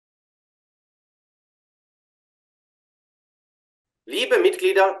Liebe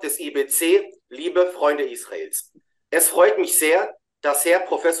Mitglieder des IBC, liebe Freunde Israels, es freut mich sehr, dass Herr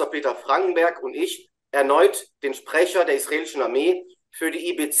Professor Peter Frankenberg und ich erneut den Sprecher der israelischen Armee für die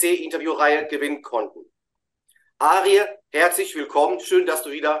IBC-Interviewreihe gewinnen konnten. Arye, herzlich willkommen, schön, dass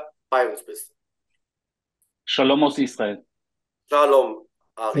du wieder bei uns bist. Shalom aus Israel. Shalom,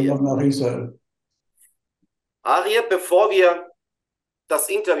 Arye. Shalom nach Israel. Arye, bevor wir das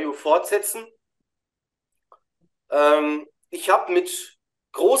Interview fortsetzen, ich habe mit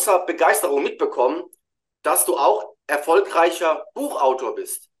großer Begeisterung mitbekommen, dass du auch erfolgreicher Buchautor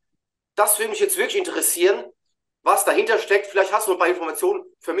bist. Das würde mich jetzt wirklich interessieren, was dahinter steckt. Vielleicht hast du ein paar Informationen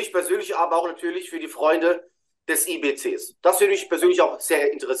für mich persönlich, aber auch natürlich für die Freunde des IBCs. Das würde mich persönlich auch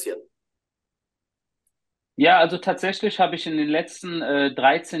sehr interessieren. Ja, also tatsächlich habe ich in den letzten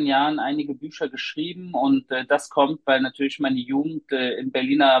 13 Jahren einige Bücher geschrieben und das kommt, weil natürlich meine Jugend im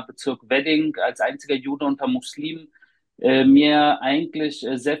Berliner Bezirk Wedding als einziger Jude unter Muslimen mir eigentlich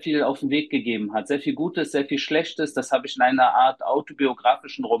sehr viel auf den Weg gegeben hat. Sehr viel Gutes, sehr viel Schlechtes. Das habe ich in einer Art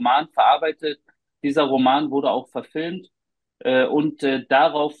autobiografischen Roman verarbeitet. Dieser Roman wurde auch verfilmt. Und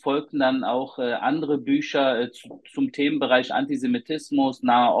darauf folgten dann auch andere Bücher zum Themenbereich Antisemitismus,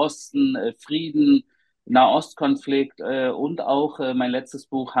 Nahe Osten, Frieden, Nahostkonflikt und auch mein letztes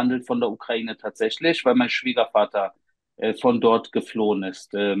Buch handelt von der Ukraine tatsächlich, weil mein Schwiegervater von dort geflohen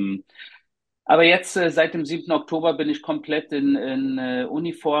ist. Aber jetzt seit dem 7. Oktober bin ich komplett in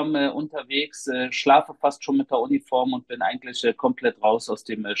Uniform unterwegs, schlafe fast schon mit der Uniform und bin eigentlich komplett raus aus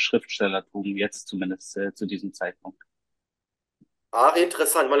dem Schriftstellertum, jetzt zumindest zu diesem Zeitpunkt. Ah,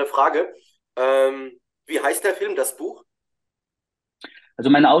 interessant. Meine Frage, wie heißt der Film, das Buch? Also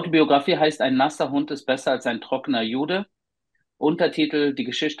meine Autobiografie heißt Ein nasser Hund ist besser als ein trockener Jude. Untertitel Die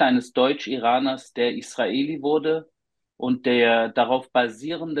Geschichte eines Deutsch-Iraners, der Israeli wurde. Und der darauf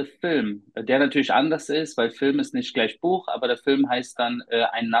basierende Film, der natürlich anders ist, weil Film ist nicht gleich Buch, aber der Film heißt dann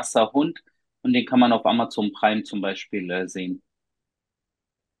Ein nasser Hund und den kann man auf Amazon Prime zum Beispiel sehen.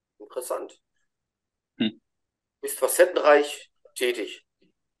 Interessant. Hm. Ist facettenreich tätig.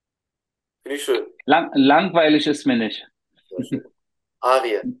 Finde ich schön. Langweilig ist mir nicht. Sehr schön.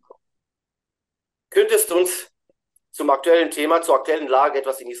 Arye, könntest du uns zum aktuellen Thema, zur aktuellen Lage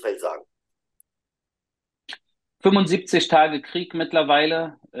etwas in Israel sagen? 75 Tage Krieg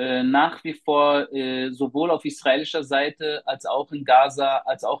mittlerweile, nach wie vor sowohl auf israelischer Seite als auch in Gaza,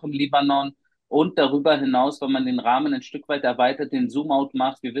 als auch im Libanon und darüber hinaus, wenn man den Rahmen ein Stück weit erweitert, den Zoom-out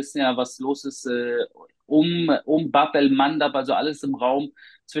macht. Wir wissen ja, was los ist um Bab el-Mandab, also alles im Raum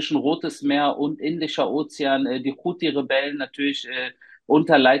zwischen Rotes Meer und Indischer Ozean. Die Houthi-Rebellen natürlich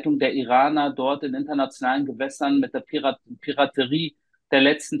unter Leitung der Iraner dort in internationalen Gewässern mit der Piraterie der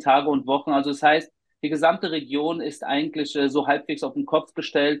letzten Tage und Wochen. Also das heißt, die gesamte Region ist eigentlich so halbwegs auf den Kopf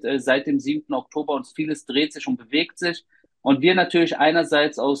gestellt seit dem 7. Oktober und vieles dreht sich und bewegt sich. Und wir natürlich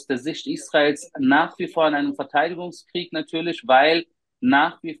einerseits aus der Sicht Israels nach wie vor in einem Verteidigungskrieg natürlich, weil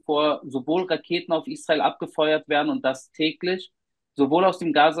nach wie vor sowohl Raketen auf Israel abgefeuert werden und das täglich, sowohl aus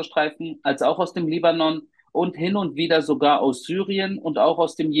dem Gazastreifen als auch aus dem Libanon und hin und wieder sogar aus Syrien und auch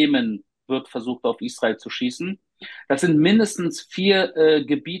aus dem Jemen wird versucht, auf Israel zu schießen. Das sind mindestens vier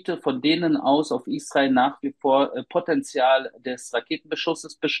Gebiete, von denen aus auf Israel nach wie vor Potenzial des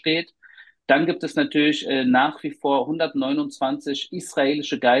Raketenbeschusses besteht. Dann gibt es natürlich nach wie vor 129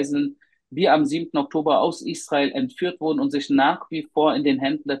 israelische Geiseln, die am 7. Oktober aus Israel entführt wurden und sich nach wie vor in den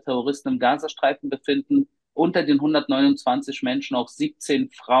Händen der Terroristen im Gazastreifen befinden. Unter den 129 Menschen auch 17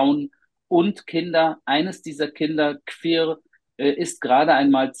 Frauen und Kinder. Eines dieser Kinder, Queer, ist gerade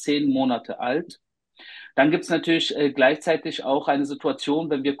einmal 10 Monate alt. Dann gibt es natürlich gleichzeitig auch eine Situation,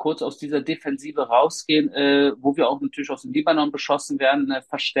 wenn wir kurz aus dieser Defensive rausgehen, wo wir auch natürlich aus dem Libanon beschossen werden,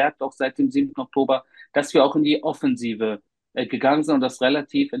 verstärkt auch seit dem 7. Oktober, dass wir auch in die Offensive gegangen sind und das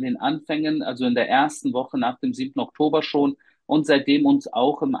relativ in den Anfängen, also in der ersten Woche nach dem 7. Oktober schon und seitdem uns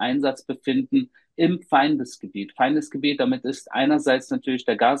auch im Einsatz befinden im Feindesgebiet. Feindesgebiet, damit ist einerseits natürlich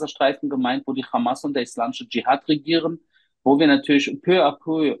der Gazastreifen gemeint, wo die Hamas und der Islamische Dschihad regieren, wo wir natürlich peu à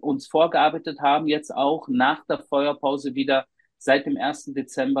peu uns vorgearbeitet haben, jetzt auch nach der Feuerpause wieder seit dem 1.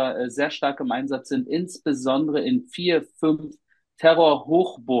 Dezember sehr stark im Einsatz sind, insbesondere in 4, 5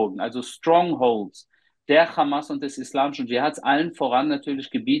 Terrorhochburgen, also Strongholds der Hamas und des Islamischen Dschihads, allen voran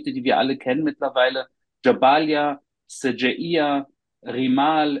natürlich Gebiete, die wir alle kennen mittlerweile, Jabalia, Sejaiya,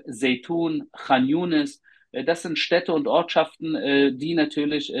 Rimal, Zeytun, Khan Yunis. Das sind Städte und Ortschaften, die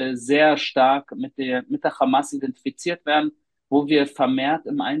natürlich sehr stark mit der Hamas identifiziert werden, wo wir vermehrt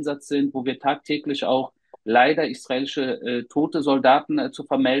im Einsatz sind, wo wir tagtäglich auch leider israelische tote Soldaten zu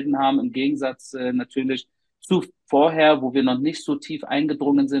vermelden haben, im Gegensatz natürlich zu vorher, wo wir noch nicht so tief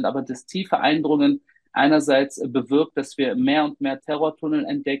eingedrungen sind. Aber das tiefe Eindrungen einerseits bewirkt, dass wir mehr und mehr Terrortunnel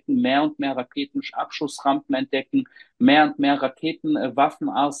entdecken, mehr und mehr Raketenabschussrampen entdecken, mehr und mehr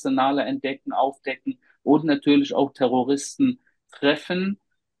Raketenwaffenarsenale entdecken, aufdecken und natürlich auch Terroristen treffen,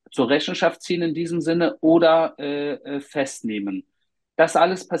 zur Rechenschaft ziehen in diesem Sinne oder festnehmen. Das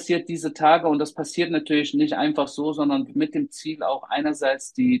alles passiert diese Tage und das passiert natürlich nicht einfach so, sondern mit dem Ziel auch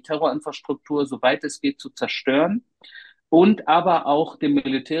einerseits die Terrorinfrastruktur, soweit es geht, zu zerstören und aber auch den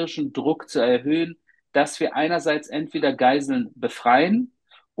militärischen Druck zu erhöhen, dass wir einerseits entweder Geiseln befreien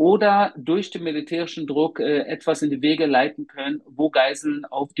oder durch den militärischen Druck etwas in die Wege leiten können, wo Geiseln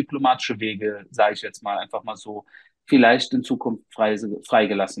auf diplomatische Wege, sage ich jetzt mal einfach mal so, vielleicht in Zukunft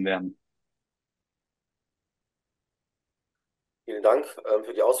freigelassen werden. Vielen Dank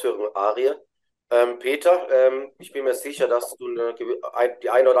für die Ausführungen, Arie. Peter, ich bin mir sicher, dass du die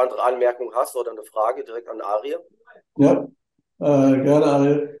eine oder andere Anmerkung hast oder eine Frage direkt an Arie. Ja, gerne,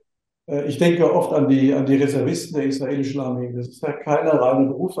 Arye. Ich denke oft an die Reservisten der israelischen Armee. Das ist ja keine reine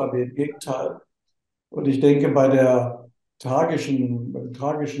Berufsarmee, im Gegenteil. Und ich denke, beim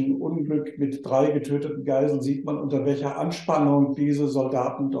tragischen Unglück mit 3 getöteten Geiseln sieht man, unter welcher Anspannung diese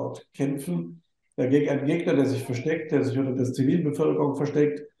Soldaten dort kämpfen. Dagegen ein Gegner, der sich versteckt, der sich unter der Zivilbevölkerung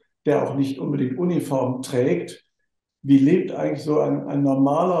versteckt, der auch nicht unbedingt Uniform trägt. Wie lebt eigentlich so ein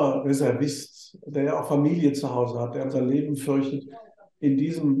normaler Reservist, der ja auch Familie zu Hause hat, der um sein Leben fürchtet, in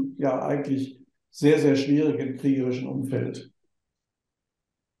diesem ja eigentlich sehr, sehr schwierigen kriegerischen Umfeld?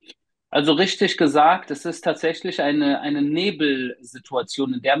 Also richtig gesagt, es ist tatsächlich eine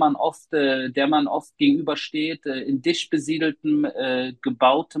Nebelsituation, der man oft gegenübersteht, in dicht besiedeltem,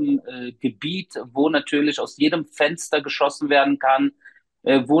 gebautem Gebiet, wo natürlich aus jedem Fenster geschossen werden kann,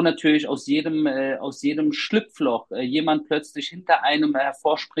 wo natürlich aus jedem Schlupfloch jemand plötzlich hinter einem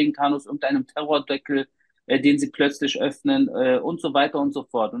hervorspringen kann, aus irgendeinem Terrordeckel, den sie plötzlich öffnen, und so weiter und so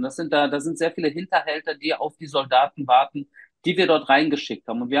fort. Und da sind sehr viele Hinterhälter, die auf die Soldaten warten, die wir dort reingeschickt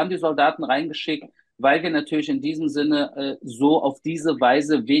haben. Und wir haben die Soldaten reingeschickt, weil wir natürlich in diesem Sinne so auf diese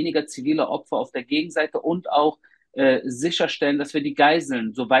Weise weniger zivile Opfer auf der Gegenseite und auch sicherstellen, dass wir die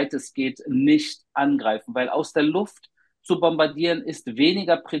Geiseln, soweit es geht, nicht angreifen. Weil aus der Luft zu bombardieren ist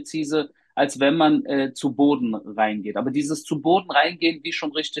weniger präzise, als wenn man zu Boden reingeht. Aber dieses zu Boden reingehen, wie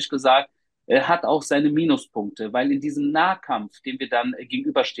schon richtig gesagt, hat auch seine Minuspunkte, weil in diesem Nahkampf, dem wir dann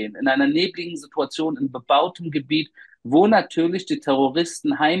gegenüberstehen, in einer nebligen Situation, in bebautem Gebiet, wo natürlich die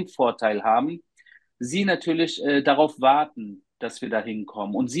Terroristen Heimvorteil haben, sie natürlich darauf warten, dass wir da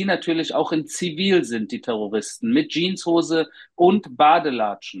hinkommen. Und sie natürlich auch in Zivil sind, die Terroristen, mit Jeanshose und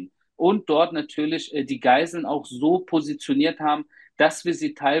Badelatschen. Und dort natürlich die Geiseln auch so positioniert haben, dass wir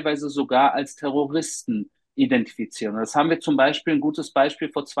sie teilweise sogar als Terroristen identifizieren. Das haben wir zum Beispiel, ein gutes Beispiel,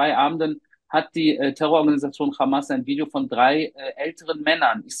 vor 2 Abenden hat die Terrororganisation Hamas ein Video von 3 älteren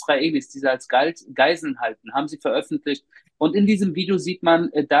Männern, Israelis, die sie als Geiseln halten, haben sie veröffentlicht. Und in diesem Video sieht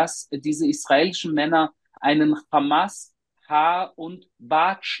man, dass diese israelischen Männer einen Hamas Haar- und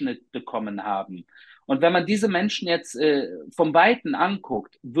Bartschnitt bekommen haben. Und wenn man diese Menschen jetzt vom Weiten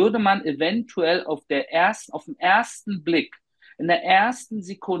anguckt, würde man eventuell auf dem ersten Blick, in der ersten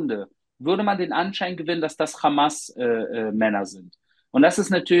Sekunde, würde man den Anschein gewinnen, dass das Hamas-Männer sind. Und das ist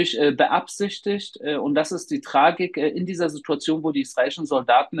natürlich beabsichtigt und das ist die Tragik in dieser Situation, wo die israelischen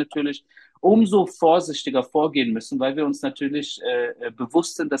Soldaten natürlich umso vorsichtiger vorgehen müssen, weil wir uns natürlich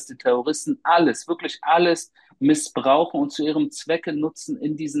bewusst sind, dass die Terroristen alles, wirklich alles missbrauchen und zu ihrem Zwecke nutzen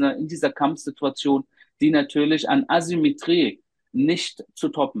in dieser Kampfsituation, die natürlich an Asymmetrie nicht zu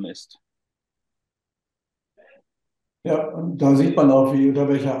toppen ist. Ja, und da sieht man auch, unter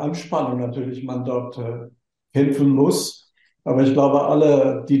welcher Anspannung natürlich man dort kämpfen muss. Aber ich glaube,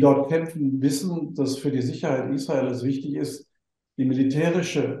 alle, die dort kämpfen, wissen, dass für die Sicherheit Israels wichtig ist, die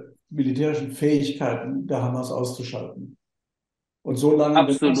militärischen Fähigkeiten der Hamas auszuschalten. Und so lange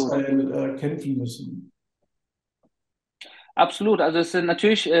wird Absolut. Israel kämpfen müssen. Absolut. Also es sind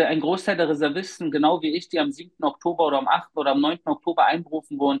natürlich ein Großteil der Reservisten, genau wie ich, die am 7. Oktober oder am 8. oder am 9. Oktober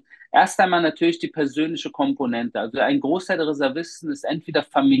einberufen wurden. Erst einmal natürlich die persönliche Komponente. Also ein Großteil der Reservisten ist entweder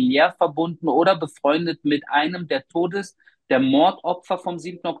familiär verbunden oder befreundet mit einem der Mordopfer vom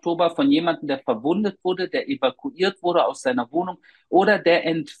 7. Oktober, von jemandem, der verwundet wurde, der evakuiert wurde aus seiner Wohnung oder der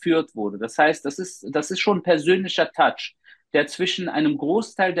entführt wurde. Das heißt, das ist schon ein persönlicher Touch, der zwischen einem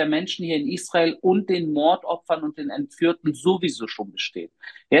Großteil der Menschen hier in Israel und den Mordopfern und den Entführten sowieso schon besteht.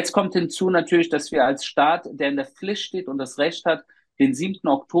 Jetzt kommt hinzu natürlich, dass wir als Staat, der in der Pflicht steht und das Recht hat, den 7.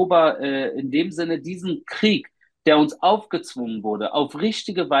 Oktober in dem Sinne diesen Krieg, der uns aufgezwungen wurde, auf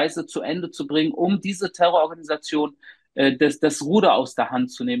richtige Weise zu Ende zu bringen, um diese Terrororganisation das Ruder aus der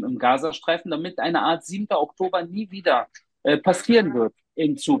Hand zu nehmen im Gazastreifen, damit eine Art 7. Oktober nie wieder passieren wird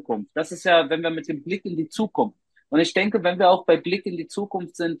in Zukunft. Das ist ja, wenn wir mit dem Blick in die Zukunft. Und ich denke, wenn wir auch bei Blick in die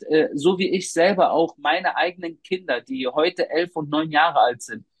Zukunft sind, so wie ich selber auch meine eigenen Kinder, die heute 11 und 9 Jahre alt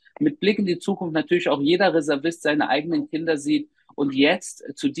sind, mit Blick in die Zukunft natürlich auch jeder Reservist seine eigenen Kinder sieht und jetzt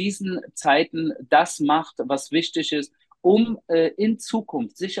zu diesen Zeiten das macht, was wichtig ist, um in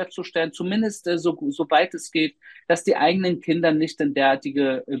Zukunft sicherzustellen, zumindest soweit es geht, dass die eigenen Kinder nicht in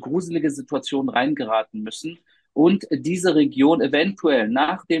derartige gruselige Situationen reingeraten müssen und diese Region eventuell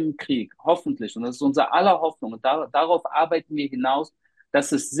nach dem Krieg, hoffentlich, und das ist unser aller Hoffnung, und darauf arbeiten wir hinaus,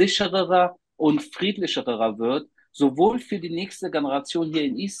 dass es sicherer und friedlicherer wird, sowohl für die nächste Generation hier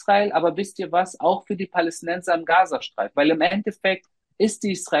in Israel, aber wisst ihr was, auch für die Palästinenser im Gazastreifen, weil im Endeffekt ist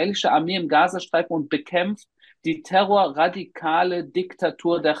die israelische Armee im Gazastreifen und bekämpft die terrorradikale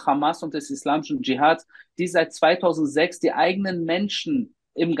Diktatur der Hamas und des islamischen Dschihads, die seit 2006 die eigenen Menschen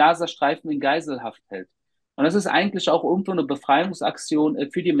im Gazastreifen in Geiselhaft hält. Und das ist eigentlich auch irgendwo eine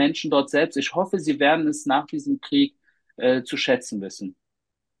Befreiungsaktion für die Menschen dort selbst. Ich hoffe, sie werden es nach diesem Krieg zu schätzen wissen.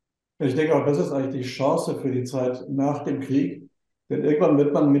 Ich denke auch, das ist eigentlich die Chance für die Zeit nach dem Krieg. Denn irgendwann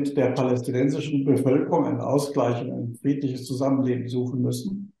wird man mit der palästinensischen Bevölkerung einen Ausgleich und ein friedliches Zusammenleben suchen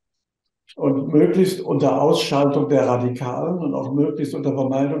müssen. Und möglichst unter Ausschaltung der Radikalen und auch möglichst unter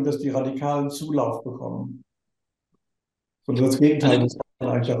Vermeidung, dass die Radikalen Zulauf bekommen. Und das Gegenteil Also muss man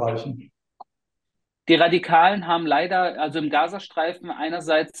eigentlich erreichen. die Radikalen haben leider, also im Gazastreifen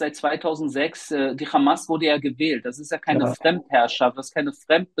einerseits seit 2006, die Hamas wurde ja gewählt. Das ist ja keine Ja, Fremdherrschaft, das ist keine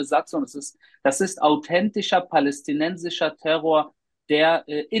Fremdbesatzung. Das ist authentischer palästinensischer Terror, der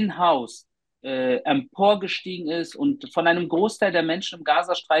in-house emporgestiegen ist und von einem Großteil der Menschen im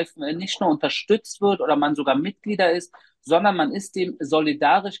Gazastreifen nicht nur unterstützt wird oder man sogar Mitglieder ist, sondern man ist dem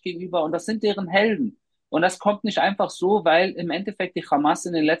solidarisch gegenüber und das sind deren Helden. Und das kommt nicht einfach so, weil im Endeffekt die Hamas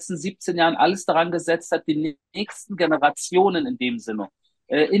in den letzten 17 Jahren alles daran gesetzt hat, die nächsten Generationen in dem Sinne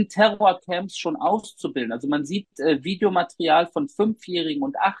in Terrorcamps schon auszubilden. Also man sieht Videomaterial von 5-jährigen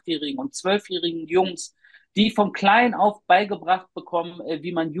und 8-jährigen und 12-jährigen Jungs, die von klein auf beigebracht bekommen,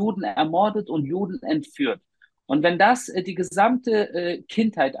 wie man Juden ermordet und Juden entführt. Und wenn das die gesamte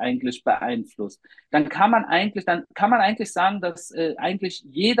Kindheit eigentlich beeinflusst, dann kann man eigentlich sagen, dass eigentlich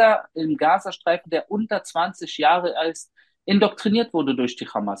jeder im Gazastreifen, der unter 20 Jahre ist, indoktriniert wurde durch die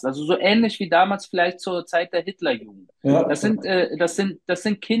Hamas. Also so ähnlich wie damals vielleicht zur Zeit der Hitlerjugend. ja, Das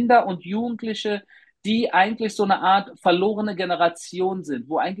sind Kinder und Jugendliche, die eigentlich so eine Art verlorene Generation sind,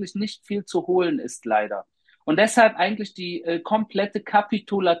 wo eigentlich nicht viel zu holen ist, leider. Und deshalb eigentlich die komplette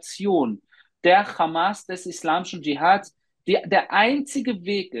Kapitulation der Hamas, des islamischen Dschihads, der einzige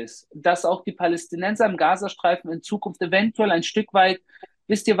Weg ist, dass auch die Palästinenser im Gazastreifen in Zukunft eventuell ein Stück weit,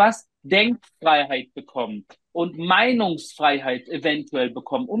 wisst ihr was, Denkfreiheit bekommen und Meinungsfreiheit eventuell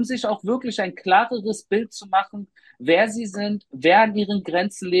bekommen, um sich auch wirklich ein klareres Bild zu machen, wer sie sind, wer an ihren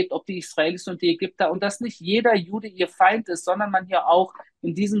Grenzen lebt, ob die Israelis und die Ägypter und dass nicht jeder Jude ihr Feind ist, sondern man hier auch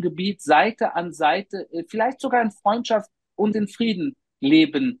in diesem Gebiet Seite an Seite, vielleicht sogar in Freundschaft und in Frieden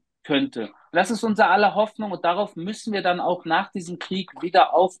leben könnte. Das ist unser aller Hoffnung und darauf müssen wir dann auch nach diesem Krieg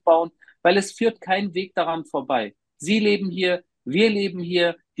wieder aufbauen, weil es führt kein Weg daran vorbei. Sie leben hier, wir leben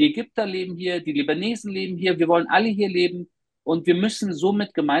hier, die Ägypter leben hier, die Libanesen leben hier, wir wollen alle hier leben und wir müssen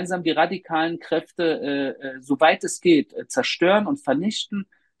somit gemeinsam die radikalen Kräfte, soweit es geht, zerstören und vernichten,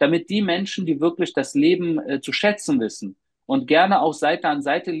 damit die Menschen, die wirklich das Leben zu schätzen wissen und gerne auch Seite an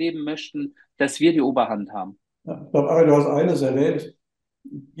Seite leben möchten, dass wir die Oberhand haben. ja. Ich glaube, Arye, du hast eines erwähnt.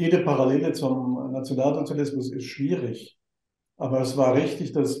 Jede Parallele zum Nationalsozialismus ist schwierig. Aber es war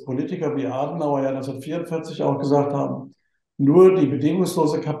richtig, dass Politiker wie Adenauer ja 1944 auch gesagt haben, nur die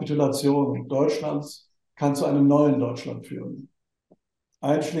bedingungslose Kapitulation Deutschlands kann zu einem neuen Deutschland führen.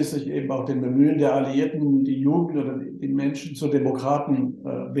 Einschließlich eben auch den Bemühen der Alliierten, die Jugend oder die Menschen zu Demokraten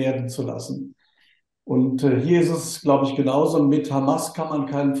werden zu lassen. Und hier ist es, glaube ich, genauso. Mit Hamas kann man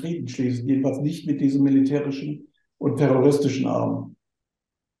keinen Frieden schließen, jedenfalls nicht mit diesem militärischen und terroristischen Arm.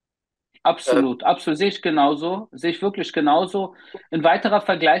 Absolut, absolut, sehe ich genauso, sehe ich wirklich genauso. Ein weiterer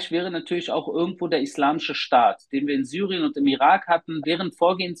Vergleich wäre natürlich auch irgendwo der Islamische Staat, den wir in Syrien und im Irak hatten. Deren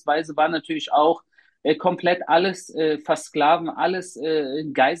Vorgehensweise war natürlich auch komplett alles versklaven, alles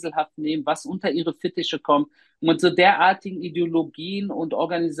in Geiselhaft nehmen, was unter ihre Fittiche kommt. Und mit so derartigen Ideologien und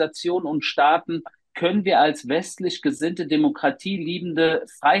Organisationen und Staaten können wir als westlich gesinnte, demokratieliebende,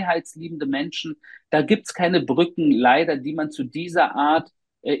 freiheitsliebende Menschen, da gibt's keine Brücken leider, die man zu dieser Art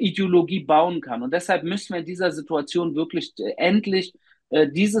Ideologie bauen kann. Und deshalb müssen wir in dieser Situation wirklich endlich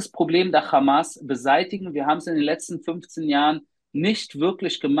dieses Problem der Hamas beseitigen. Wir haben es in den letzten 15 Jahren nicht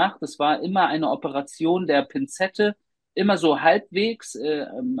wirklich gemacht. Es war immer eine Operation der Pinzette, immer so halbwegs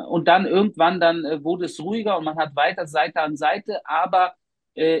und dann irgendwann dann wurde es ruhiger und man hat weiter Seite an Seite, aber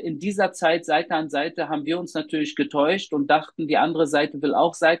In dieser Zeit Seite an Seite haben wir uns natürlich getäuscht und dachten, die andere Seite will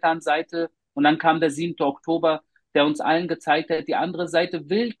auch Seite an Seite. Und dann kam der 7. Oktober, der uns allen gezeigt hat, die andere Seite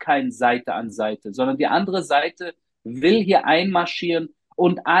will kein Seite an Seite, sondern die andere Seite will hier einmarschieren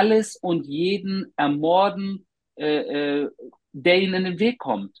und alles und jeden ermorden, der ihnen in den Weg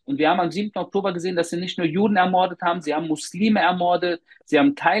kommt. Und wir haben am 7. Oktober gesehen, dass sie nicht nur Juden ermordet haben, sie haben Muslime ermordet, sie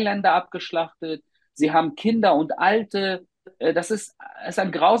haben Thailänder abgeschlachtet, sie haben Kinder und Alte. Das ist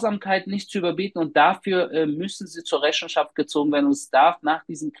an Grausamkeit nicht zu überbieten und dafür müssen sie zur Rechenschaft gezogen werden. Und es darf nach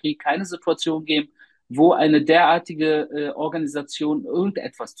diesem Krieg keine Situation geben, wo eine derartige Organisation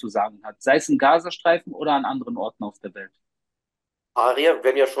irgendetwas zu sagen hat, sei es im Gazastreifen oder an anderen Orten auf der Welt. Arye,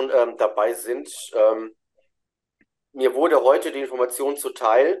 wenn wir schon dabei sind, mir wurde heute die Information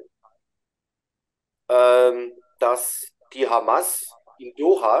zuteil, dass die Hamas in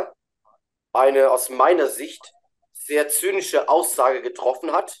Doha eine aus meiner Sicht sehr zynische Aussage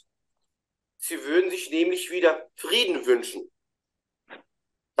getroffen hat. Sie würden sich nämlich wieder Frieden wünschen,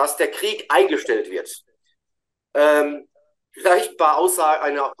 dass der Krieg eingestellt wird. Vielleicht ein paar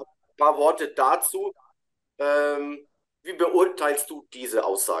Worte dazu. Wie beurteilst du diese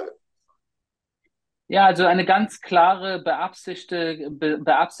Aussage? Ja, also eine ganz klare,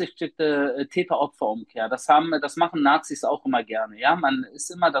 beabsichtigte Täter-Opfer-Umkehr. Das machen Nazis auch immer gerne. Ja, man ist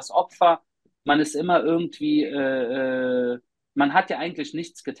immer das Opfer, man ist immer irgendwie, man hat ja eigentlich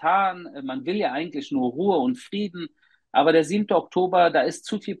nichts getan, man will ja eigentlich nur Ruhe und Frieden. Aber der 7. Oktober, da ist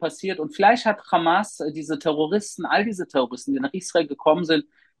zu viel passiert. Und vielleicht hat Hamas, diese Terroristen, all diese Terroristen, die nach Israel gekommen sind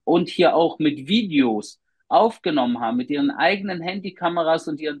und hier auch mit Videos aufgenommen haben, mit ihren eigenen Handykameras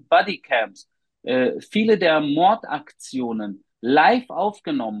und ihren Bodycams, viele der Mordaktionen live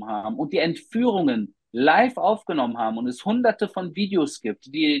aufgenommen haben und die Entführungen live aufgenommen haben und es hunderte von Videos gibt,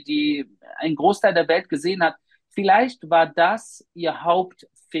 die ein Großteil der Welt gesehen hat, vielleicht war das ihr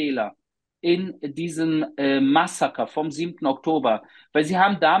Hauptfehler in diesem Massaker vom 7. Oktober, weil sie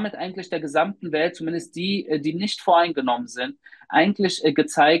haben damit eigentlich der gesamten Welt, zumindest die nicht voreingenommen sind, eigentlich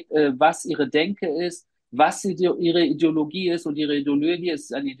gezeigt, was ihre Denke ist, was ihre Ideologie ist. Und ihre Ideologie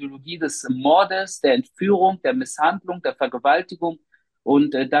ist eine Ideologie des Mordes, der Entführung, der Misshandlung, der Vergewaltigung.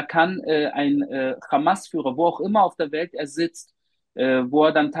 Und da kann ein Hamas-Führer, wo auch immer auf der Welt er sitzt, wo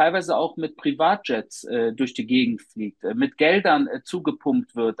er dann teilweise auch mit Privatjets durch die Gegend fliegt, mit Geldern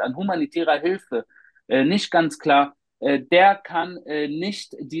zugepumpt wird, an humanitärer Hilfe, nicht ganz klar, der kann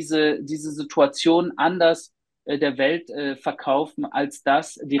nicht diese Situation anders der Welt verkaufen, als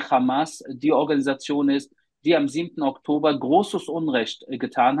dass die Hamas die Organisation ist, die am 7. Oktober großes Unrecht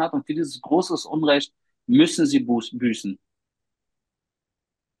getan hat. Und für dieses großes Unrecht müssen sie büßen.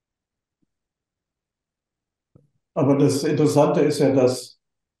 Aber das Interessante ist ja, dass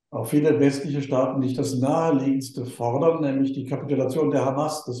auch viele westliche Staaten nicht das Naheliegendste fordern, nämlich die Kapitulation der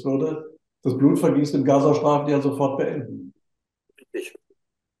Hamas. Das würde das Blutvergießen im Gazastreifen ja sofort beenden. Ich.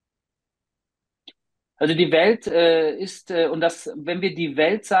 Also die Welt ist, und das, wenn wir die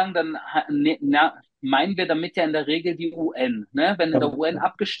Welt sagen, dann meinen wir damit ja in der Regel die UN. Ne? Wenn in der UN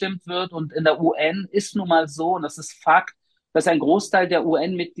abgestimmt wird und in der UN ist nun mal so, und das ist Fakt, dass ein Großteil der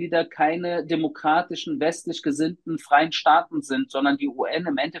UN-Mitglieder keine demokratischen, westlich gesinnten, freien Staaten sind, sondern die UN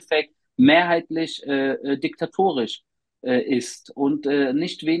im Endeffekt mehrheitlich diktatorisch ist und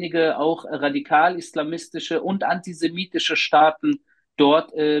nicht wenige auch radikal-islamistische und antisemitische Staaten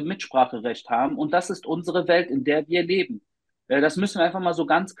dort Mitspracherecht haben. Und das ist unsere Welt, in der wir leben. Das müssen wir einfach mal so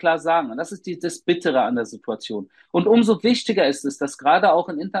ganz klar sagen. Und das ist das Bittere an der Situation. Und umso wichtiger ist es, dass gerade auch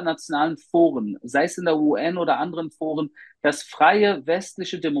in internationalen Foren, sei es in der UN oder anderen Foren, dass freie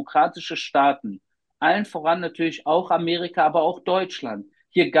westliche demokratische Staaten, allen voran natürlich auch Amerika, aber auch Deutschland,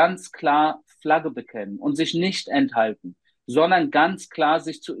 hier ganz klar Flagge bekennen und sich nicht enthalten, sondern ganz klar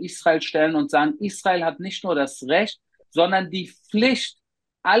sich zu Israel stellen und sagen, Israel hat nicht nur das Recht, sondern die Pflicht,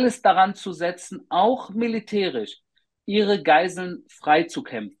 alles daran zu setzen, auch militärisch, ihre Geiseln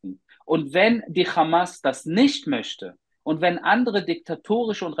freizukämpfen. Und wenn die Hamas das nicht möchte und wenn andere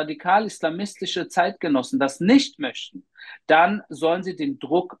diktatorische und radikal-islamistische Zeitgenossen das nicht möchten, dann sollen sie den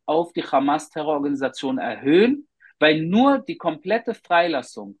Druck auf die Hamas-Terrororganisation erhöhen, weil nur die komplette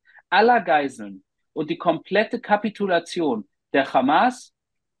Freilassung aller Geiseln und die komplette Kapitulation der Hamas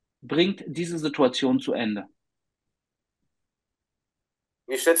bringt diese Situation zu Ende.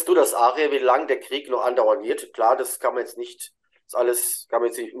 Wie schätzt du das, Arye, wie lange der Krieg noch andauern wird? Klar, das kann man jetzt nicht, das alles kann man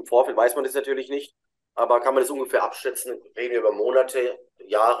jetzt nicht, im Vorfeld weiß man das natürlich nicht, aber kann man das ungefähr abschätzen? Reden wir über Monate,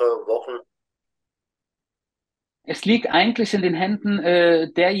 Jahre, Wochen? Es liegt eigentlich in den Händen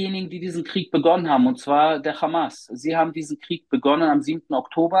derjenigen, die diesen Krieg begonnen haben, und zwar der Hamas. Sie haben diesen Krieg begonnen am 7.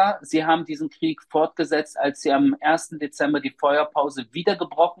 Oktober. Sie haben diesen Krieg fortgesetzt, als sie am 1. Dezember die Feuerpause wieder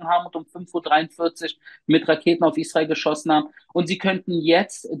gebrochen haben und um 5:43 Uhr mit Raketen auf Israel geschossen haben. Und sie könnten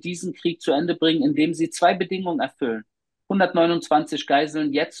jetzt diesen Krieg zu Ende bringen, indem sie zwei Bedingungen erfüllen. 129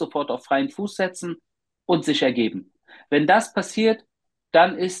 Geiseln jetzt sofort auf freien Fuß setzen und sich ergeben. Wenn das passiert,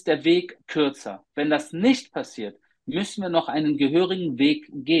 dann ist der Weg kürzer. Wenn das nicht passiert, müssen wir noch einen gehörigen Weg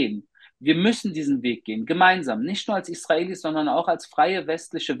gehen. Wir müssen diesen Weg gehen, gemeinsam, nicht nur als Israelis, sondern auch als freie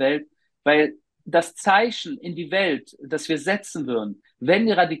westliche Welt, weil das Zeichen in die Welt, das wir setzen würden, wenn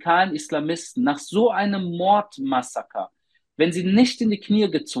die radikalen Islamisten nach so einem Mordmassaker, wenn sie nicht in die Knie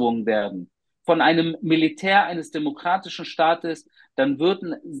gezwungen werden von einem Militär eines demokratischen Staates, dann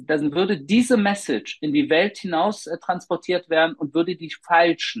würde diese Message in die Welt hinaus transportiert werden und würde die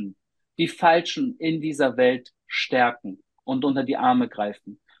Falschen in dieser Welt stärken und unter die Arme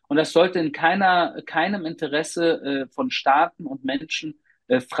greifen. Und das sollte in keinem Interesse von Staaten und Menschen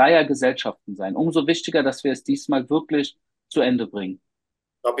freier Gesellschaften sein. Umso wichtiger, dass wir es diesmal wirklich zu Ende bringen.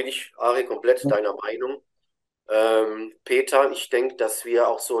 Da bin ich, Ari, komplett deiner Meinung. Peter, ich denke, dass wir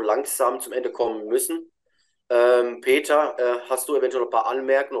auch so langsam zum Ende kommen müssen. Peter, hast du eventuell noch ein paar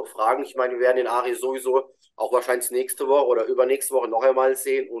Anmerkungen, noch Fragen? Ich meine, wir werden den Ari sowieso auch wahrscheinlich nächste Woche oder übernächste Woche noch einmal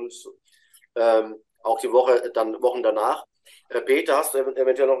sehen und auch die Wochen danach. Peter, hast du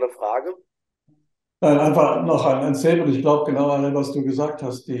eventuell noch eine Frage? Nein, einfach noch ein Statement. Ich glaube genau an, was du gesagt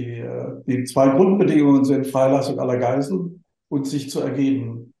hast. Die zwei Grundbedingungen sind Freilassung aller Geiseln und sich zu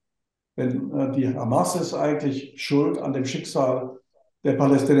ergeben. Denn die Hamas ist eigentlich schuld an dem Schicksal der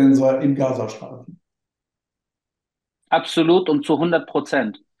Palästinenser im Gazastreifen. Absolut und zu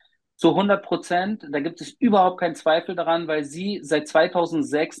 100%. Zu 100%, da gibt es überhaupt keinen Zweifel daran, weil sie seit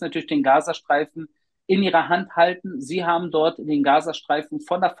 2006 natürlich den Gazastreifen in ihrer Hand halten. Sie haben dort den Gazastreifen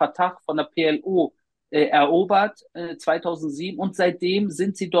von der Fatah, von der PLO erobert 2007 und seitdem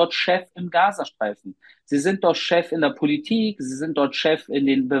sind sie dort Chef im Gazastreifen. Sie sind dort Chef in der Politik, sie sind dort Chef in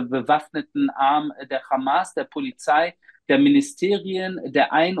den bewaffneten Armen der Hamas, der Polizei, der Ministerien,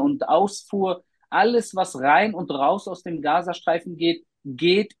 der Ein- und Ausfuhr. Alles, was rein und raus aus dem Gazastreifen geht,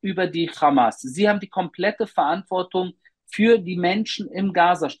 geht über die Hamas. Sie haben die komplette Verantwortung für die Menschen im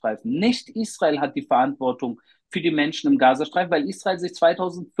Gazastreifen. Nicht Israel hat die Verantwortung für die Menschen im Gazastreifen, weil Israel sich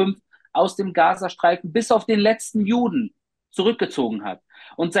 2005 aus dem Gazastreifen bis auf den letzten Juden zurückgezogen hat.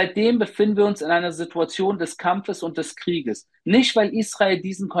 Und seitdem befinden wir uns in einer Situation des Kampfes und des Krieges. Nicht, weil Israel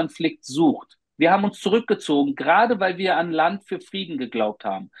diesen Konflikt sucht. Wir haben uns zurückgezogen, gerade weil wir an Land für Frieden geglaubt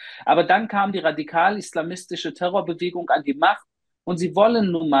haben. Aber dann kam die radikal-islamistische Terrorbewegung an die Macht und sie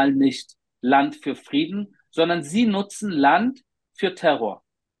wollen nun mal nicht Land für Frieden, sondern sie nutzen Land für Terror.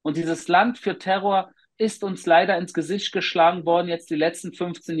 Und dieses Land für Terror ist uns leider ins Gesicht geschlagen worden, jetzt die letzten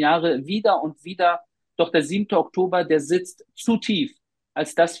 15 Jahre wieder und wieder. Doch der 7. Oktober, der sitzt zu tief,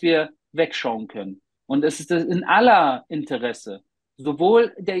 als dass wir wegschauen können. Und es ist in aller Interesse,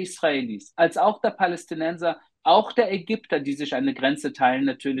 sowohl der Israelis als auch der Palästinenser, auch der Ägypter, die sich eine Grenze teilen,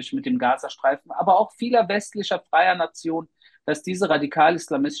 natürlich mit dem Gazastreifen, aber auch vieler westlicher freier Nationen, dass diese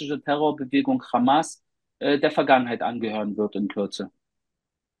radikal-islamistische Terrorbewegung Hamas der Vergangenheit angehören wird in Kürze.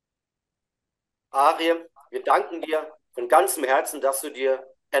 Arye, wir danken dir von ganzem Herzen, dass du dir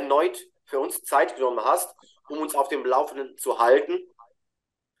erneut für uns Zeit genommen hast, um uns auf dem Laufenden zu halten.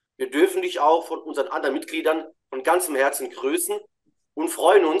 Wir dürfen dich auch von unseren anderen Mitgliedern von ganzem Herzen grüßen und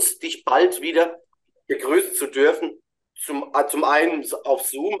freuen uns, dich bald wieder begrüßen zu dürfen. Zum einen auf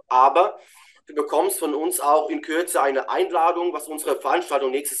Zoom, aber du bekommst von uns auch in Kürze eine Einladung, was unsere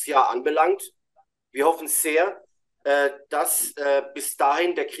Veranstaltung nächstes Jahr anbelangt. Wir hoffen sehr, dass bis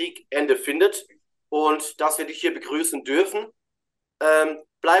dahin der Krieg Ende findet und dass wir dich hier begrüßen dürfen.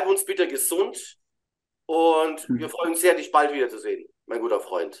 Bleib uns bitte gesund und wir freuen uns sehr, dich bald wiederzusehen, mein guter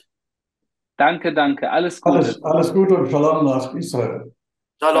Freund. Danke, danke. Alles Gute. Alles Gute und Shalom nach Israel.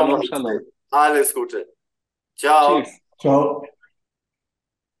 Shalom, Shalom, shalom. alles Gute. Ciao. Tschüss. Ciao.